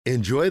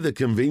Enjoy the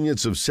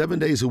convenience of 7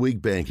 days a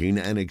week banking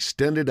and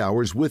extended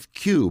hours with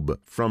Cube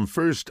from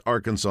First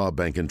Arkansas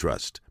Bank and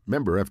Trust.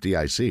 Member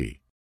FDIC.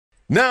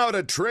 Now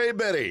to Trey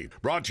Biddy,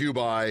 brought to you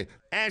by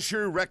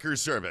Asher Wrecker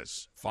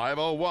Service,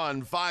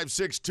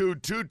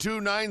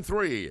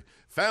 501-562-2293.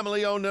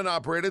 Family owned and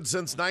operated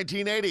since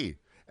 1980.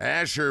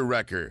 Asher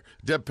Wrecker,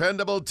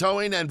 dependable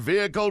towing and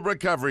vehicle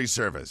recovery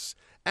service.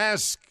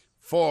 Ask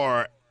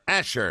for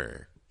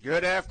Asher.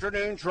 Good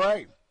afternoon,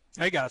 Trey.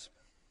 Hey, guys.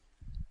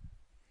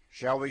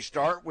 Shall we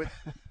start with,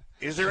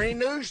 is there any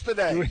news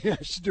today?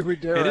 Do we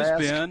dare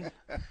ask?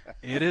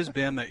 It has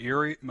been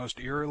the most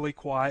eerily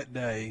quiet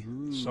day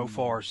so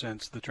far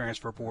since the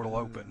transfer portal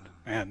opened.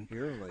 And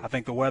I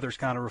think the weather's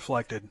kind of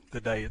reflected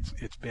the day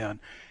it's been.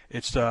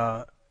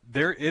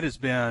 It has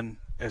been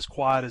as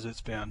quiet as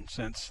it's been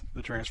since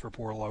the transfer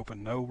portal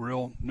opened. No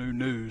real new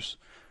news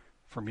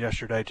from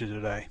yesterday to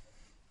today.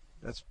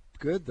 That's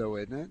good, though,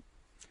 isn't it?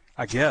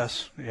 I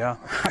guess, yeah.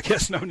 I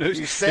guess no news.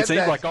 It seems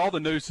like all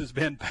the news has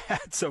been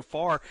bad so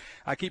far.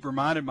 I keep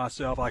reminding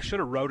myself I should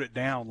have wrote it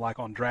down like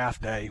on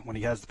draft day when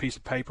he has the piece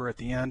of paper at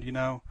the end, you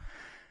know.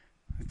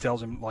 It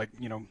tells him, like,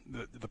 you know,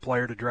 the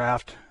player to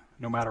draft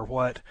no matter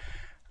what.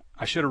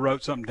 I should have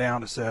wrote something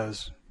down that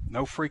says,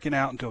 no freaking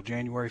out until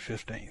January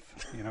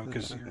 15th, you know,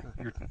 because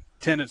your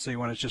tendency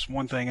when it's just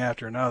one thing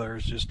after another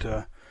is just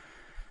to,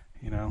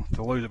 you know,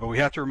 to lose it. But we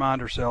have to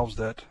remind ourselves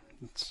that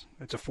it's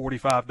a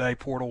 45-day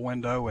portal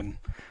window, and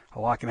a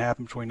lot can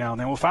happen between now and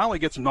then. We'll finally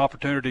get some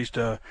opportunities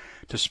to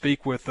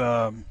speak with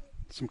some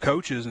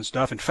coaches and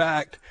stuff. In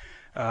fact,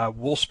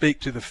 we'll speak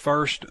to the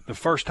first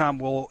time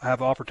we'll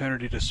have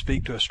opportunity to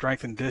speak to a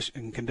strength and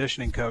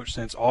conditioning coach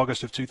since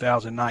August of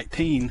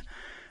 2019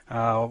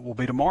 will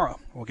be tomorrow.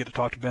 We'll get to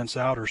talk to Ben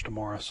Souders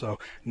tomorrow. So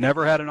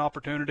never had an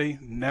opportunity,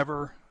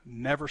 never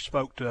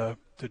spoke to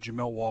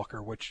Jamil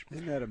Walker, which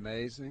isn't that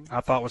amazing?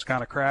 I thought was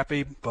kind of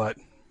crappy, but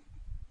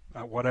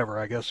whatever.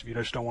 I guess if you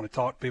just don't want to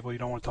talk to people, you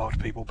don't want to talk to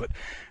people. But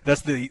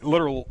that's the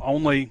literal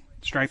only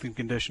strength and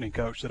conditioning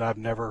coach that I've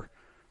never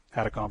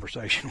had a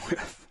conversation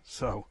with.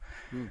 So,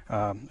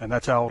 and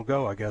that's how it'll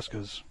go, I guess,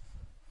 because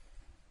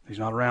he's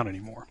not around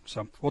anymore.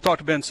 So we'll talk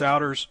to Ben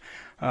Souders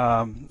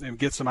and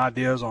get some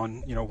ideas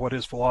on, you know, what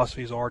his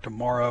philosophies are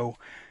tomorrow.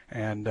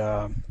 And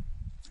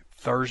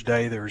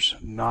Thursday there's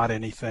not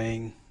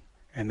anything.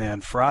 And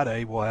then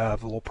Friday we'll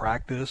have a little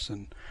practice,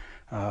 and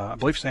I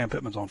believe Sam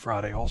Pittman's on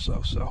Friday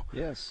also. So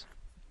yes,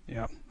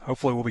 yeah.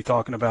 Hopefully we'll be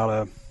talking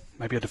about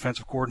maybe a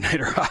defensive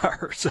coordinator hire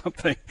or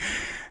something.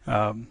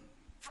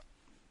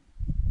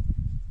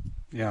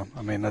 Yeah,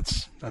 I mean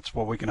that's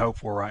what we can hope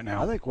for right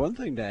now. I think one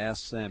thing to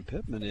ask Sam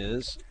Pittman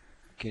is,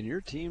 can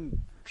your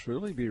team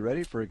truly be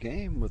ready for a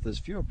game with as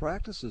few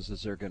practices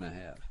as they're going to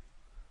have?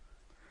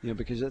 You know,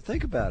 because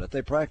think about it.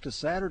 They practice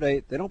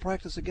Saturday. They don't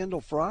practice again till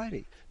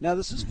Friday. Now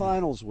this is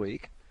finals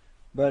week,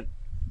 but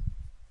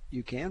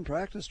you can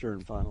practice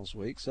during finals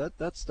week. So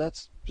that's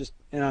just,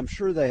 and I'm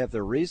sure they have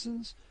their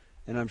reasons,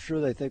 and I'm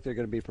sure they think they're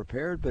going to be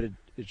prepared, but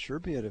it'd sure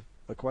be a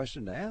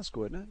question to ask,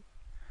 wouldn't it?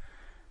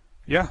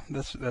 Yeah,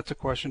 that's a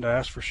question to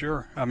ask for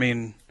sure. I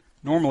mean,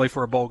 normally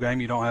for a bowl game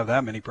you don't have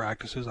that many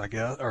practices, I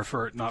guess, or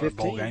for not 15.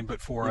 A bowl game,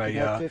 but for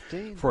a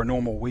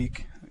normal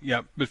week.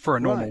 Yeah, but for a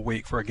normal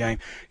week for a game.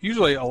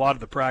 Usually a lot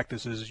of the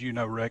practices, you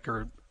know, Rick,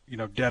 are, you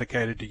know,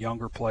 dedicated to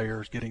younger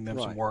players, getting them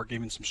some work,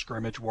 even some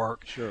scrimmage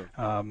work. Sure.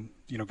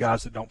 You know,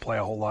 guys that don't play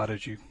a whole lot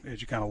as you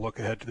kind of look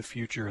ahead to the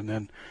future, and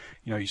then,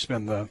 you know, you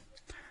spend the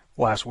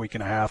last week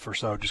and a half or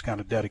so just kind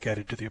of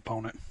dedicated to the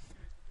opponent.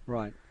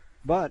 Right.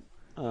 But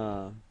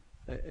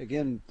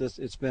again,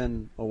 it's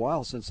been a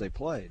while since they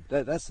played.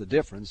 That's the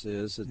difference,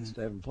 is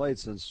they haven't played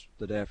since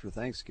the day after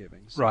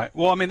Thanksgiving. So. Right.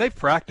 Well, I mean, they've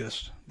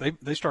practiced.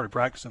 They started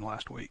practicing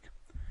last week.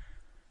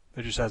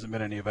 There just hasn't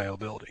been any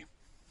availability.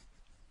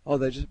 Oh,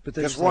 they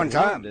just one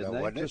time, didn't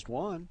though, they? Just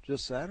one,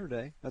 just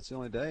Saturday. That's the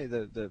only day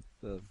that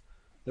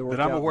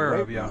I'm aware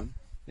of. Yeah.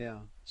 Yeah.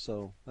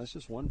 So that's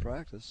just one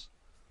practice.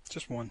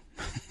 Just one.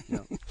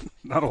 Yeah.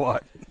 Not a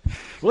lot.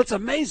 Well, it's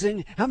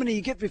amazing how many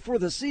you get before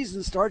the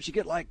season starts. You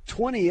get like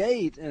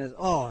 28, and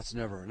it's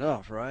never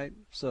enough, right?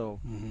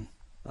 So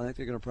I think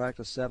they're going to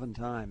practice 7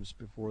 times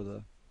before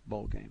the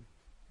bowl game,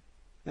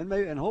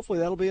 and hopefully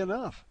that'll be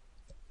enough.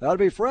 That'll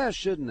be fresh,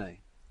 shouldn't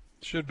they?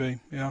 Should be,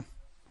 yeah.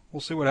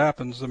 We'll see what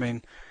happens. I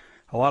mean,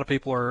 a lot of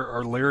people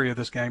are leery of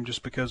this game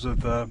just because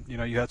of you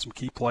know, you had some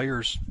key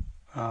players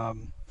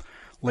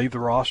leave the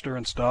roster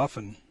and stuff,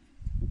 and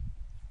you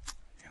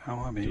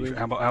know, I mean,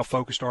 how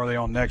focused are they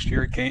on next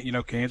year? You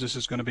know, Kansas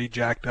is going to be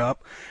jacked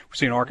up. We've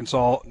seen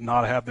Arkansas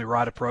not have the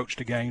right approach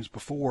to games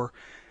before.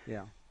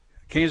 Yeah.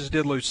 Kansas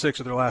did lose 6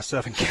 of their last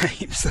 7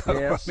 games, so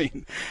yes. I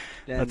mean,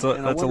 that's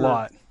a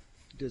lot.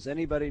 Does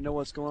anybody know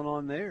what's going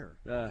on there?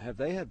 Have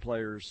they had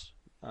players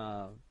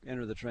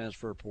enter the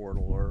transfer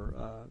portal,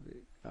 or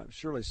I'm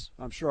sure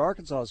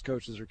Arkansas's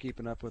coaches are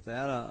keeping up with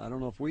that. I don't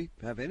know if we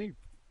have any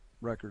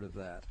record of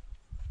that.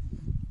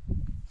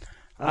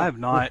 I have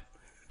not,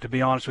 to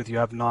be honest with you,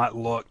 I've not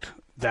looked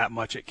that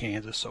much at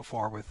Kansas so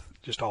far with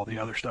just all the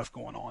other stuff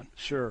going on.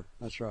 Sure,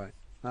 that's right.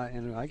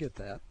 And I get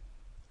that.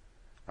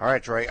 All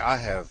right, Trey, I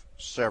have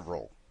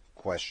several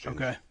questions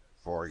Okay.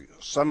 for you.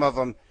 Some of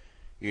them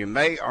you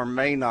may or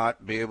may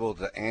not be able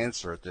to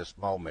answer at this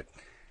moment.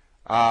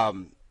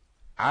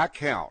 I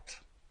count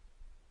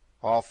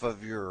off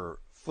of your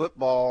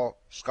football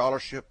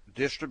scholarship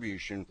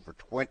distribution for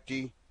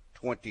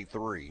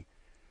 2023.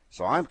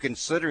 So I'm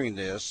considering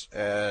this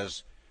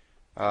as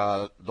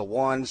the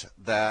ones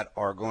that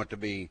are going to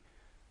be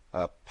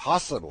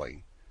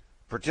possibly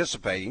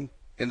participating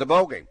in the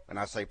bowl game. And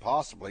I say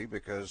possibly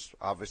because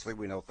obviously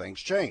we know things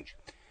change.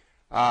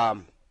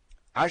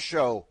 I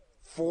show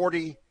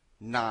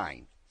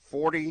 49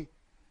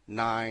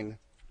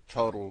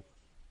 total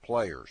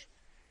players.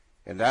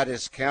 And that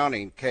is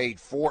counting Cade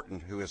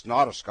Fortin, who is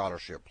not a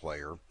scholarship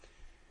player.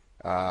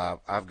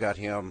 I've got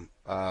him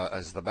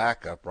as the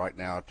backup right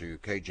now to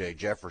KJ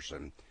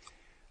Jefferson.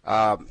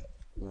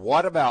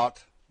 What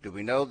about, do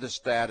we know the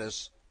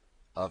status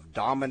of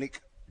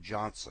Dominic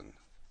Johnson?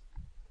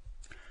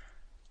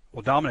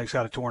 Well, Dominic's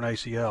got a torn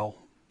ACL,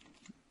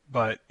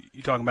 but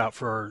you talking about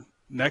for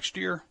next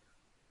year?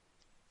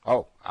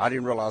 Oh, I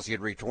didn't realize he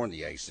had re-torn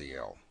the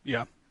ACL.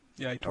 Yeah,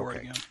 he tore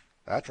it again.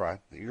 That's right.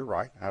 You're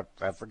right.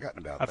 I've forgotten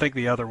about that. I think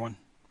the other one.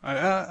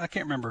 I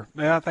can't remember.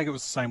 Yeah, I think it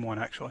was the same one,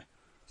 actually.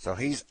 So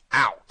he's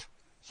out.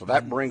 So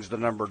that brings the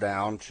number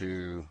down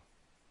to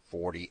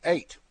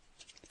 48.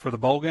 For the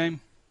bowl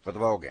game? For the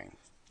bowl game.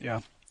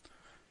 Yeah.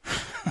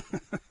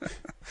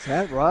 Is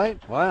that right?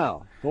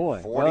 Wow.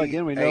 Boy. 48 Well,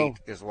 again, we know.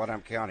 is what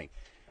I'm counting.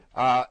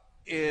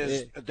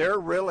 Is there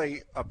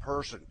really a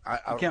person?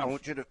 I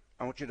want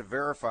you to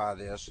verify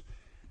this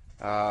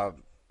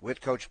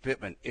with Coach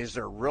Pittman. Is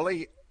there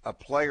really a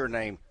player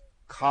named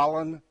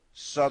Colin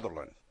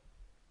Sutherland?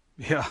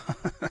 Yeah.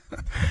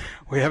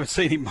 We haven't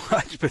seen him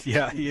much, but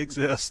yeah, he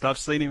exists. I've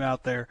seen him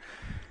out there.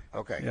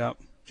 Okay. Yep.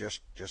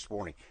 Just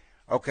warning.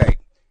 Okay.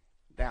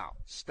 Now,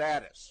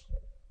 status.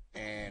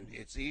 And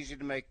it's easy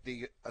to make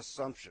the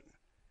assumption.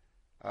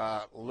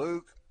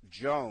 Luke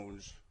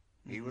Jones,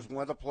 he was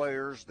one of the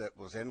players that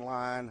was in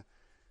line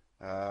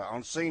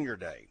on senior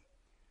day.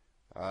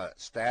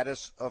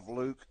 Status of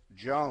Luke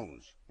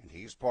Jones, and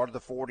he's part of the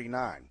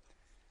 49.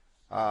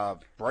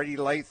 Brady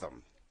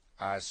Latham,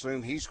 I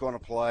assume he's going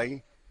to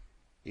play,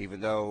 even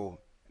though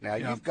now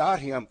you've got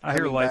him. I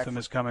hear Latham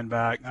is coming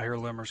back. I hear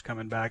Limmer's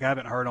coming back. I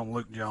haven't heard on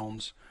Luke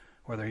Jones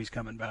whether he's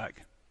coming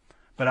back.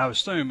 But I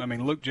assume,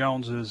 Luke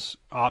Jones's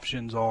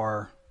options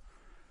are,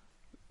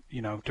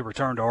 to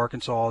return to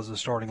Arkansas as the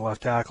starting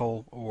left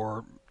tackle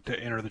or to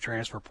enter the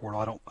transfer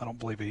portal. I don't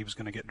believe he was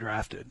going to get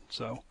drafted.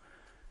 So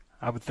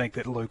I would think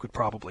that Luke would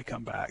probably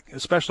come back,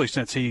 especially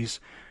since he's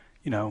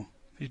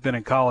been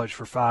in college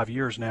for 5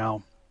 years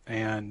now,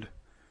 and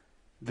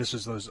this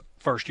is his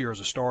first year as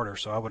a starter.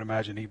 So I would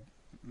imagine he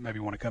maybe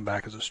want to come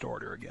back as a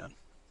starter again.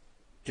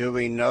 Do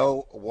we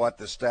know what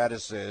the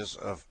status is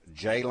of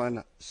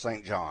Jalen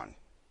St. John?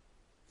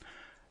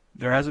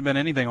 There hasn't been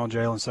anything on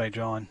Jalen St.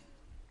 John.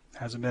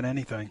 Hasn't been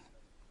anything.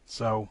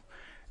 So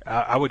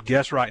I would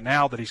guess right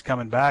now that he's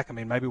coming back.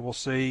 Maybe we'll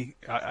see.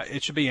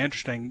 It should be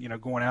interesting,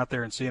 going out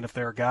there and seeing if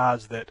there are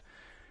guys that,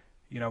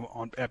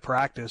 at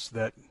practice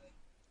that,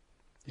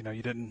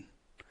 you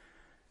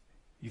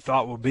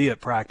thought would be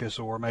at practice,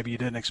 or maybe you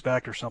didn't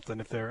expect or something,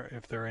 if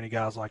there are any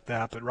guys like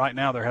that. But right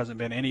now there hasn't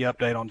been any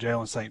update on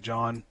Jalen St.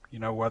 John,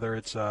 whether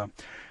it's a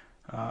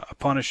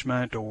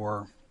punishment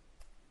or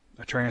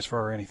a transfer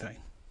or anything.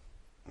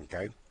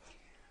 Okay.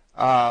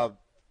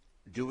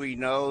 Do we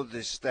know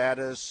the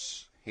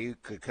status? He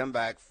could come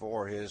back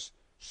for his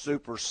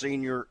super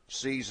senior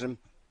season.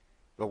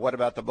 But what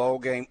about the bowl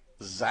game?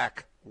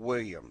 Zach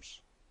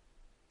Williams.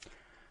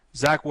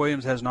 Zach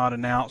Williams has not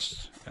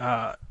announced.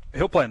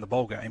 He'll play in the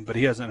bowl game, but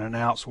he hasn't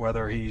announced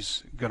whether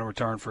he's going to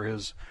return for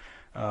his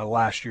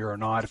last year or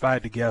not. If I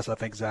had to guess, I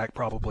think Zach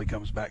probably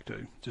comes back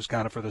too, just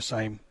kind of for the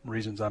same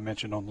reasons I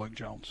mentioned on Luke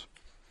Jones.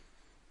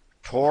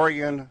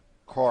 Torian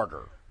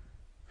Carter.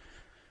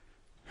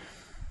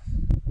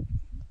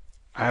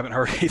 I haven't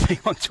heard anything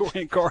on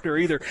Torian Carter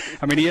either.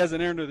 He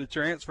hasn't entered the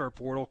transfer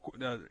portal,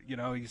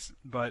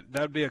 but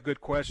that'd be a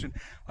good question.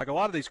 Like a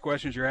lot of these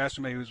questions you're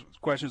asking me is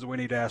questions that we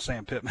need to ask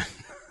Sam Pittman.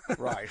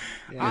 Right.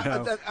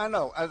 I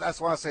know. That's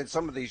why I said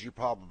some of these you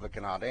probably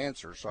cannot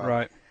answer. So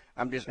right.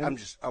 I'm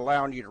just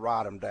allowing you to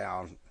write them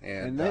down.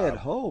 And they had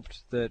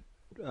hoped that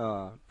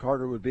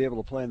Carter would be able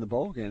to play in the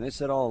bowl game. They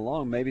said all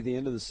along maybe the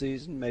end of the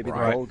season, maybe the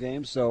bowl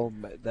game. So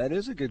that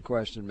is a good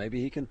question.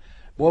 Maybe he can.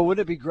 Well,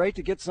 wouldn't it be great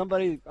to get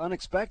somebody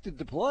unexpected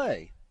to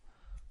play?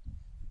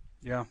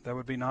 Yeah, that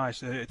would be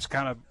nice. It's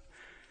kind of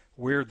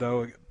weird,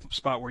 though. A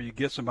spot where you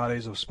get somebody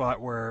is a spot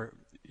where,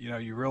 you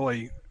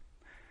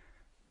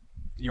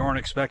aren't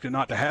expected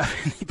not to have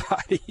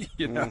anybody.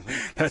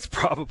 That's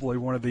probably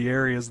one of the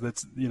areas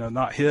that's,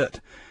 not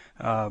hit.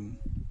 In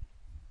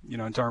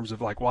terms of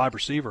like wide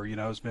receiver,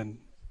 has been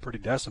pretty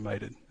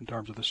decimated in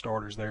terms of the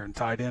starters there, and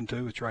tight end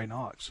too with Trey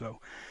Knox. So,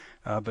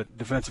 but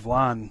defensive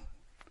line,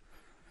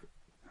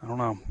 I don't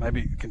know.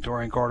 Maybe can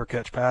Torian Carter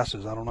catch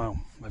passes? I don't know.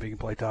 Maybe he can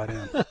play tight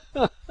end.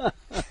 All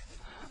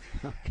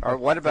right,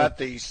 what about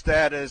the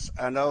status?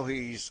 I know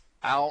he's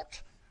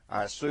out.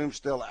 I assume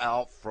still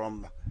out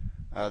from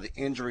the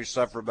injury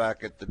suffered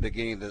back at the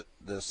beginning of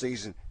the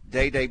season,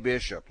 Day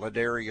Bishop,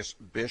 Ladarius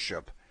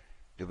Bishop.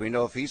 Do we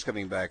know if he's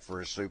coming back for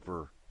his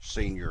super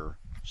senior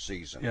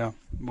season? Yeah,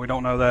 we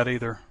don't know that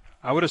either.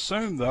 I would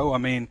assume, though, I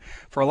mean,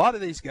 for a lot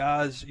of these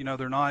guys,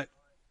 they're not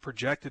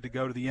projected to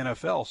go to the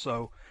NFL.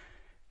 So,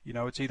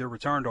 it's either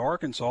return to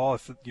Arkansas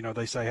if,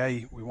 they say,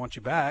 hey, we want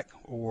you back,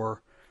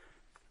 or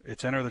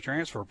it's enter the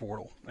transfer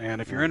portal. And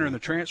if you're entering the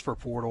transfer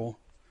portal,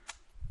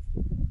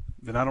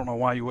 then I don't know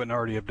why you wouldn't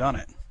already have done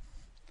it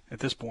at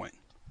this point.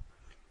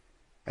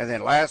 And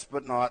then last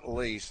but not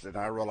least, and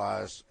I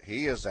realize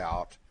he is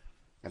out,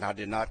 and I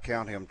did not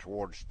count him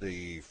towards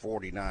the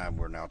 49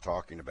 we're now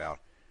talking about,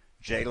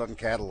 Jalen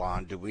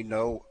Catalon. Do we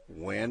know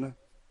when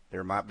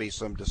there might be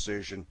some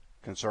decision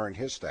concerning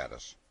his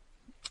status?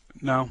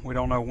 No, we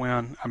don't know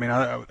when. I mean,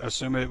 I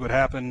assume it would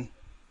happen.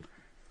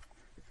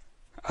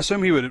 I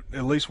assume he would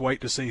at least wait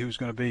to see who's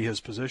going to be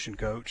his position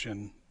coach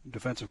and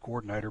defensive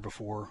coordinator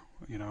before,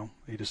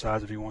 he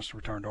decides if he wants to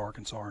return to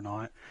Arkansas or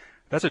not.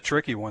 That's a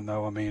tricky one,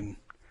 though. I mean,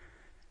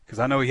 because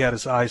I know he had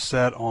his eyes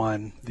set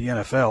on the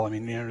NFL. I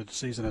mean, he entered the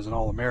season as an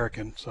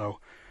All-American, so.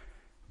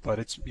 But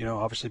it's,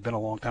 obviously been a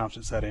long time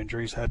since that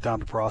injury. He's had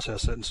time to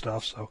process it and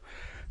stuff. So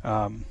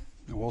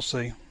we'll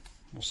see.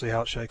 We'll see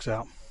how it shakes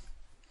out.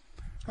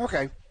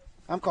 Okay.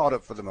 I'm caught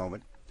up for the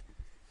moment.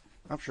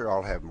 I'm sure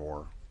I'll have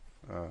more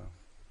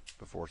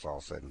before it's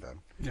all said and done.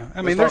 Yeah,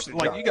 I mean, there's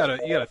like you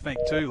gotta think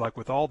too. Like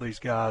with all these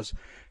guys,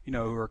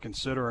 who are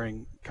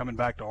considering coming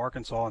back to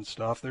Arkansas and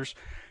stuff. There's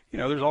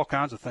all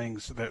kinds of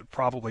things that are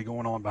probably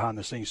going on behind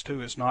the scenes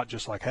too. It's not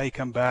just like, hey,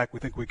 come back.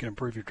 We think we can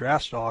improve your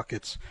draft stock.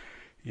 It's,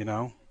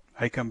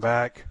 hey, come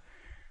back.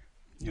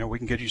 We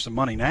can get you some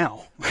money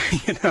now.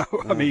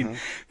 I mean,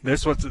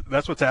 that's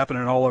what's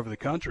happening all over the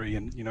country.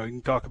 And, you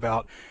can talk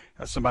about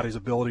somebody's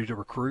ability to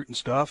recruit and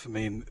stuff. I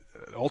mean,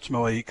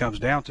 ultimately it comes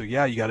down to,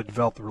 you got to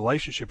develop the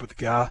relationship with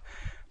the guy,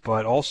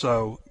 but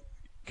also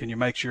can you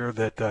make sure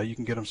that you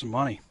can get him some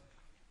money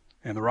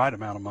and the right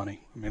amount of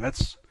money? I mean,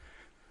 that's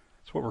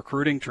what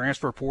recruiting,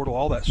 transfer portal,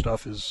 all that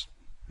stuff is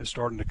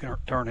starting to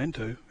turn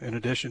into, in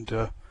addition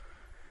to,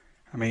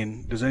 I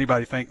mean, does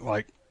anybody think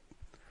like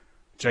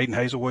Jaden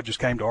Hazelwood just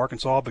came to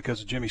Arkansas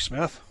because of Jimmy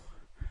Smith?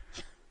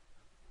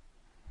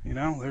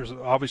 There's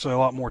obviously a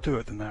lot more to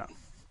it than that.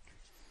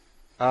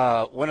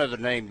 One other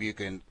name you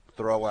can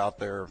throw out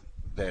there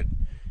that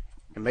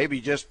maybe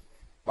just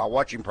by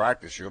watching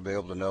practice you'll be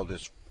able to know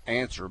this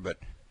answer, but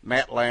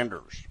Matt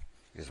Landers.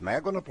 Is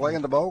Matt going to play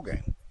in the bowl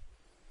game?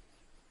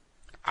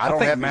 I don't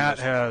think Matt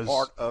has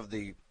part of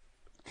the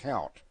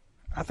count.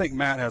 I think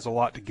Matt has a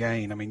lot to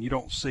gain. I mean, you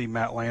don't see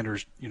Matt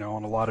Landers,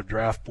 on a lot of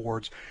draft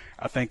boards.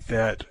 I think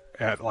that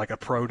at like a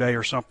pro day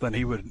or something,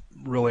 he would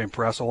really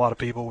impress a lot of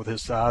people with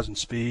his size and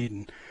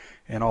speed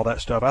and all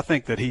that stuff. I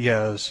think that he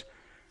has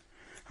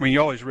 – I mean, you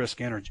always risk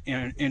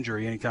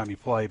injury anytime you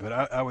play, but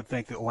I would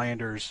think that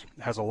Landers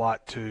has a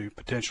lot to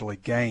potentially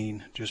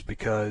gain just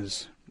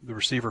because the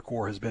receiver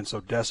corps has been so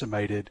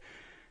decimated.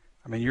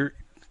 I mean,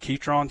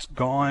 Keytron's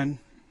gone.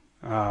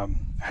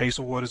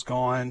 Hazelwood is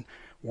gone.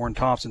 Warren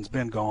Thompson's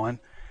been gone.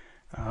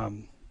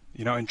 And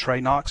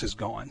Trey Knox is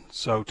gone.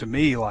 So to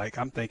me, like,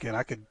 I'm thinking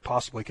I could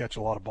possibly catch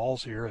a lot of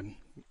balls here and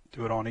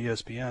do it on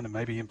ESPN and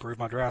maybe improve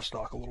my draft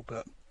stock a little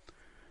bit.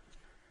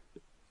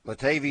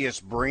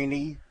 Latavius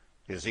Brini,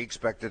 is he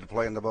expected to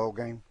play in the bowl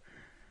game?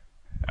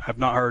 I've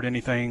not heard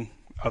anything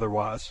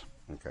otherwise.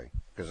 Okay,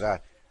 because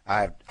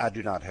I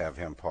do not have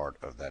him part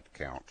of that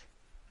count.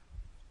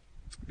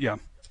 Yeah.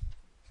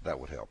 That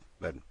would help.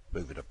 Then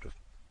move it up to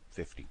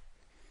 50.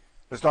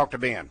 Let's talk to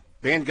Ben.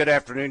 Ben, good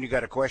afternoon. You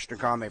got a question or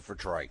comment for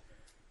Trey?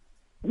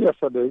 Yes,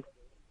 I do.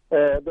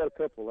 I've got a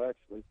couple,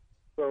 actually.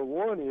 So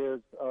one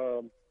is,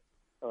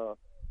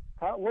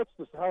 how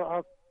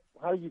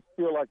do you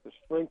feel like the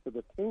strength of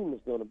the team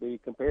is going to be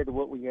compared to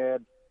what we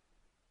had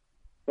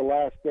the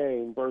last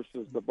game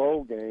versus the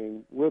bowl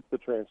game with the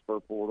transfer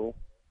portal?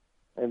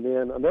 And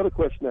then another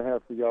question I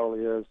have for y'all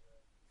is,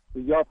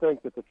 do y'all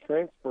think that the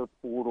transfer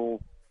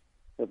portal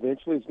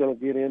eventually is going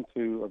to get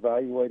into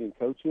evaluating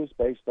coaches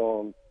based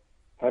on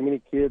how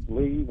many kids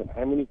leave and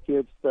how many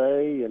kids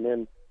stay? And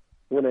then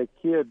when a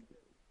kid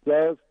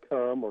does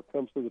come or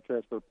comes through the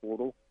transfer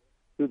portal,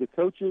 do the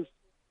coaches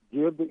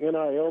give the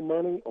NIL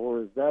money,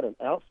 or is that an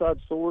outside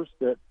source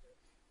that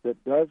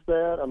does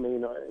that? I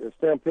mean, is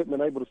Sam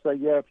Pittman able to say,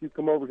 yeah, if you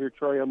come over here,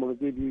 Trey, I'm going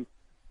to give you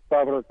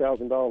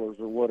 $500,000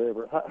 or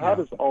whatever? How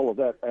does all of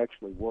that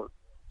actually work?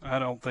 I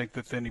don't think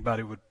that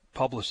anybody would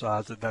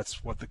publicize that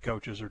that's what the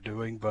coaches are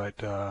doing,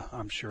 but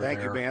I'm sure.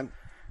 Thank you, Ben.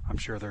 I'm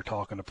sure they're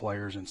talking to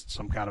players in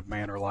some kind of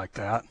manner like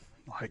that,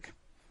 like,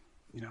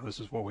 this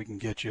is what we can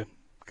get you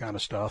kind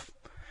of stuff.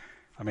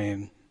 I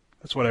mean,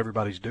 that's what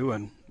everybody's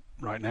doing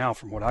right now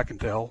from what I can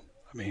tell.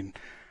 I mean,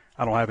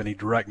 I don't have any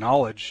direct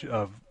knowledge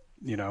of,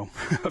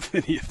 of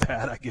any of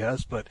that, I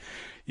guess, but,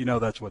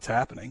 that's what's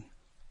happening.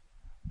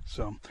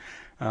 So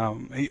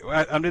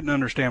I didn't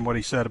understand what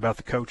he said about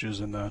the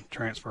coaches in the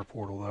transfer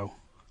portal, though.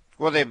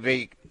 Well, they'd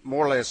be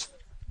more or less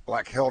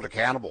like held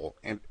accountable.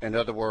 In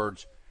other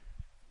words,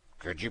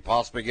 could you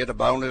possibly get a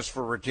bonus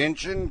for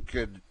retention?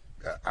 Could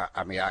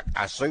I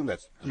assume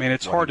that's. I mean,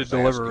 it's hard to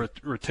deliver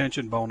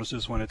retention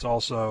bonuses when it's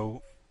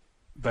also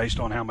based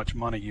on how much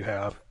money you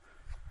have.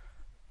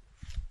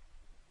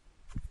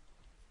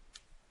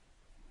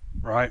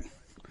 Right?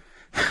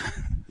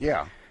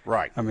 Yeah,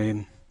 right. I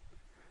mean,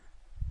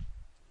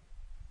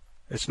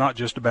 it's not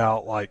just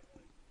about like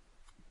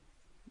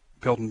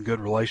building good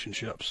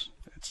relationships.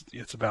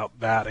 It's about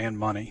that and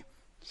money.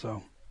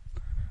 So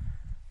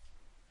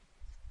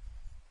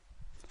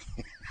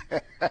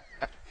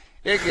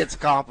it gets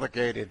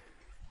complicated.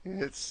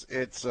 It's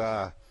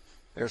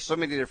there's so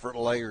many different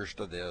layers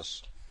to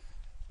this.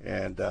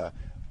 And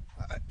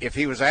if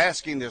he was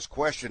asking this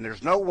question,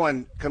 there's no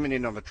one coming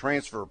in on the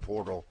transfer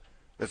portal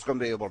that's going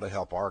to be able to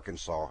help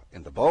Arkansas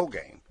in the bowl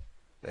game.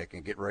 They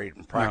can get ready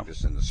and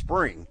practice in the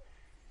spring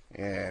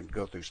and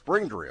go through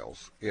spring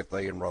drills if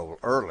they enroll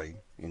early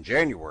in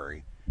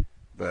January.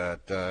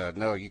 But,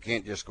 no, you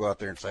can't just go out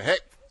there and say, hey,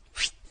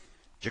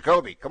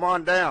 Jacoby, come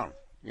on down.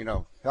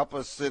 Help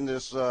us in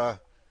this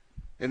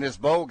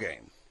bowl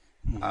game.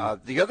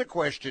 Mm-hmm. The other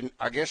question,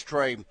 I guess,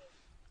 Trey,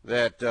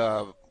 that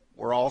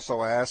we're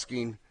also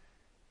asking,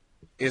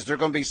 is there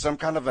going to be some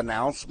kind of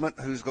announcement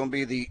who's going to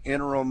be the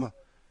interim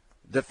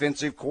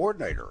defensive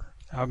coordinator?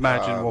 I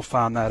imagine we'll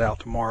find that out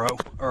tomorrow,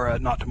 or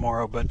not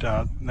tomorrow, but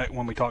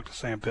when we talk to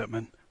Sam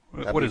Pittman.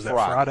 What is that,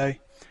 Friday?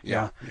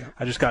 Yeah.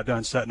 I just got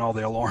done setting all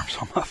the alarms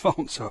on my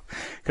phone, so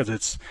because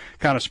it's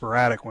kind of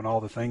sporadic when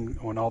all the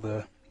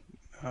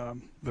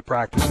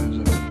practices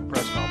and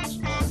press conferences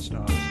and all that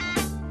stuff.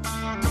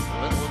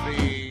 Well, it will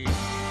be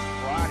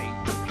Friday.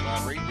 If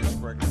I read this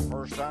correctly, the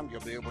first time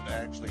you'll be able to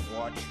actually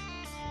watch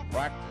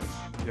practice.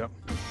 Yep.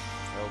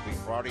 It'll be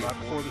Friday right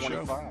before the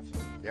 25. show.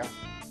 Yeah.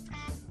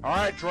 All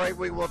right, Trey,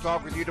 we will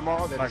talk with you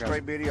tomorrow. That is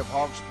Trey Biddy of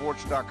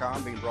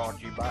hogsports.com, being brought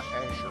to you by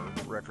Azure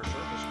Record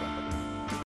Service Company.